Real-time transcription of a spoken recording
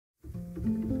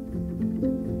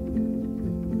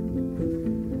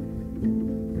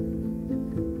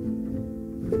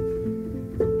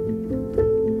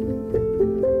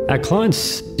Our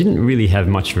clients didn't really have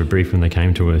much of a brief when they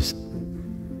came to us.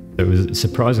 It was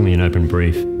surprisingly an open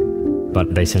brief,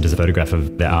 but they sent us a photograph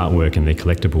of their artwork and their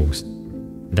collectibles.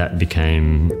 That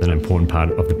became an important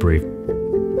part of the brief.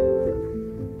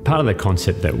 Part of the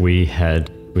concept that we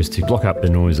had was to block up the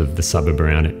noise of the suburb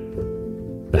around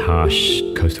it, the harsh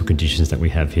coastal conditions that we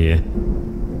have here.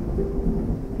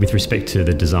 With respect to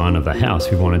the design of the house,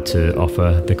 we wanted to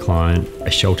offer the client a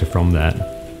shelter from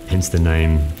that, hence the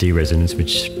name D-Residence,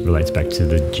 which relates back to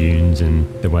the dunes and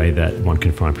the way that one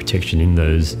can find protection in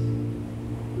those.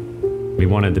 We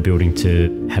wanted the building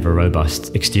to have a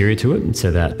robust exterior to it so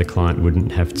that the client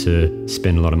wouldn't have to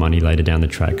spend a lot of money later down the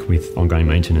track with ongoing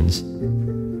maintenance.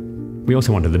 We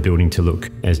also wanted the building to look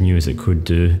as new as it could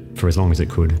do for as long as it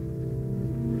could.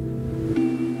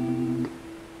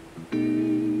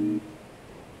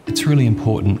 It's really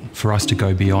important for us to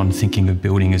go beyond thinking of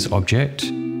building as object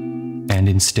and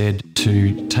instead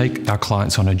to take our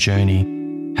clients on a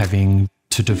journey, having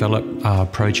to develop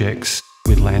projects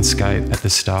with landscape at the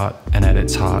start and at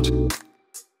its heart.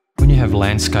 When you have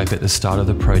landscape at the start of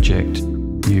the project,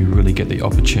 you really get the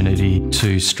opportunity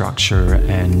to structure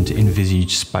and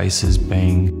envisage spaces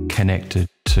being connected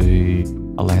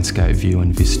to a landscape view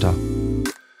and vista.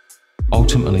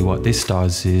 Ultimately, what this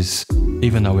does is,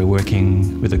 even though we're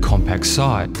working with a compact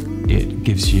site, it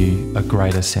gives you a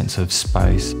greater sense of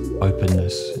space,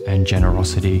 openness and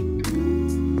generosity.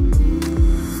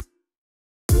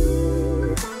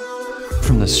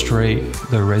 From the street,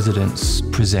 the residence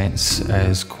presents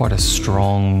as quite a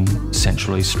strong,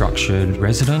 centrally structured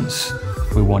residence.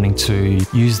 We're wanting to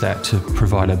use that to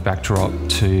provide a backdrop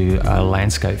to a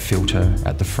landscape filter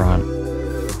at the front.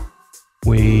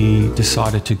 We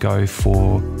decided to go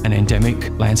for an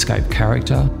endemic landscape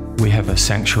character. We have a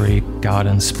sanctuary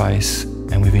garden space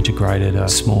and we've integrated a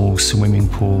small swimming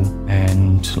pool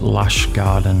and lush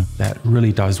garden that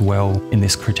really does well in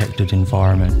this protected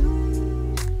environment.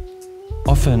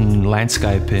 Often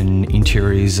landscape and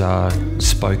interiors are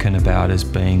spoken about as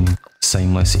being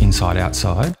seamless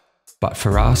inside-outside, but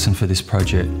for us and for this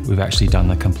project, we've actually done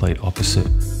the complete opposite.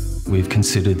 We've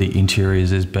considered the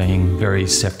interiors as being very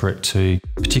separate to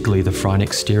particularly the front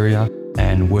exterior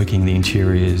and working the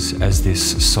interiors as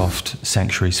this soft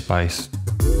sanctuary space.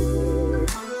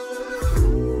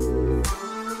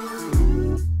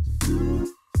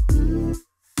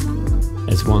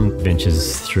 As one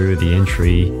ventures through the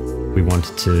entry, we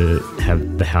wanted to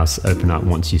have the house open up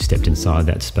once you stepped inside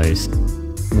that space.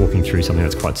 Walking through something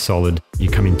that's quite solid, you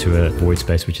come into a void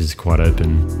space which is quite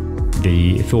open.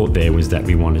 The thought there was that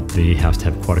we wanted the house to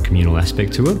have quite a communal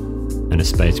aspect to it and a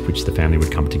space which the family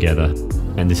would come together.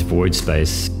 And this void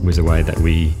space was a way that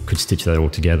we could stitch that all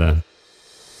together.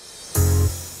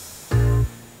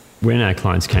 When our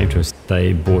clients came to us,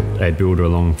 they brought a builder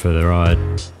along for the ride.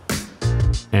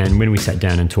 And when we sat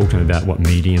down and talked to him about what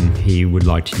medium he would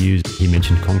like to use, he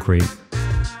mentioned concrete.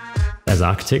 As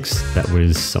architects, that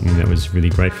was something that was really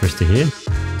great for us to hear.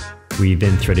 We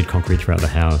then threaded concrete throughout the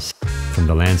house, from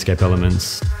the landscape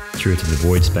elements through to the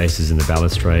void spaces and the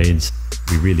balustrades.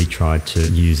 We really tried to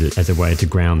use it as a way to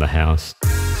ground the house.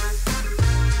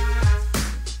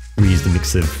 We used a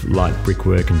mix of light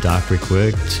brickwork and dark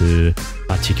brickwork to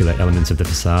articulate elements of the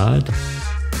façade,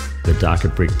 the darker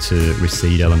brick to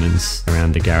recede elements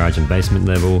around the garage and basement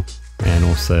level, and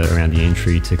also around the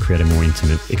entry to create a more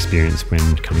intimate experience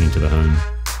when coming into the home.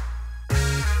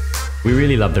 We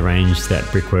really love the range that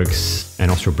Brickworks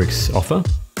and Austral Bricks offer.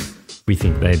 We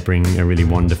think they bring a really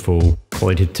wonderful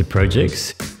quality to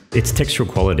projects. Its textural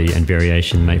quality and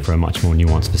variation make for a much more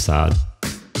nuanced façade.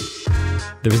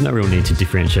 There was no real need to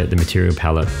differentiate the material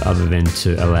palette other than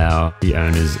to allow the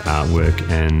owner's artwork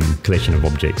and collection of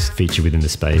objects feature within the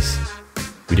space.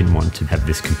 We didn't want to have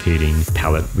this competing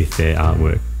palette with their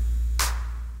artwork.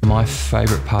 My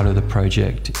favourite part of the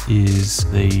project is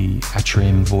the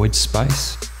atrium void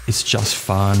space. It's just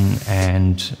fun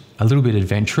and a little bit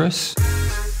adventurous.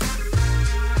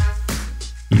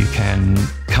 You can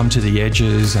come to the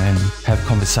edges and have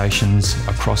conversations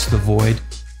across the void.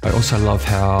 I also love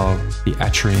how the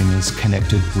atrium is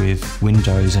connected with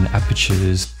windows and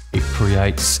apertures. It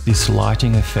creates this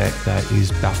lighting effect that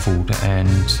is baffled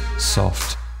and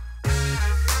soft.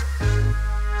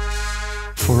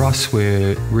 For us,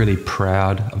 we're really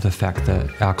proud of the fact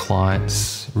that our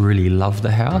clients really love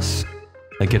the house.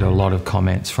 They get a lot of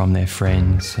comments from their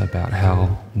friends about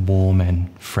how warm and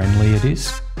friendly it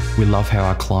is. We love how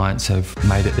our clients have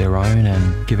made it their own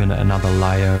and given it another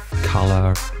layer of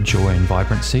colour, joy and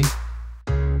vibrancy.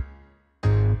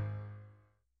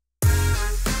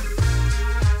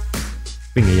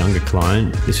 Being a younger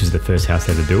client, this was the first house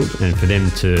they ever built, and for them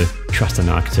to trust an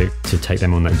architect to take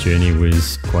them on that journey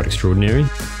was quite extraordinary.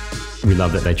 We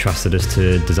love that they trusted us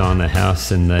to design their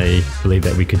house, and they believed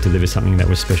that we could deliver something that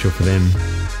was special for them.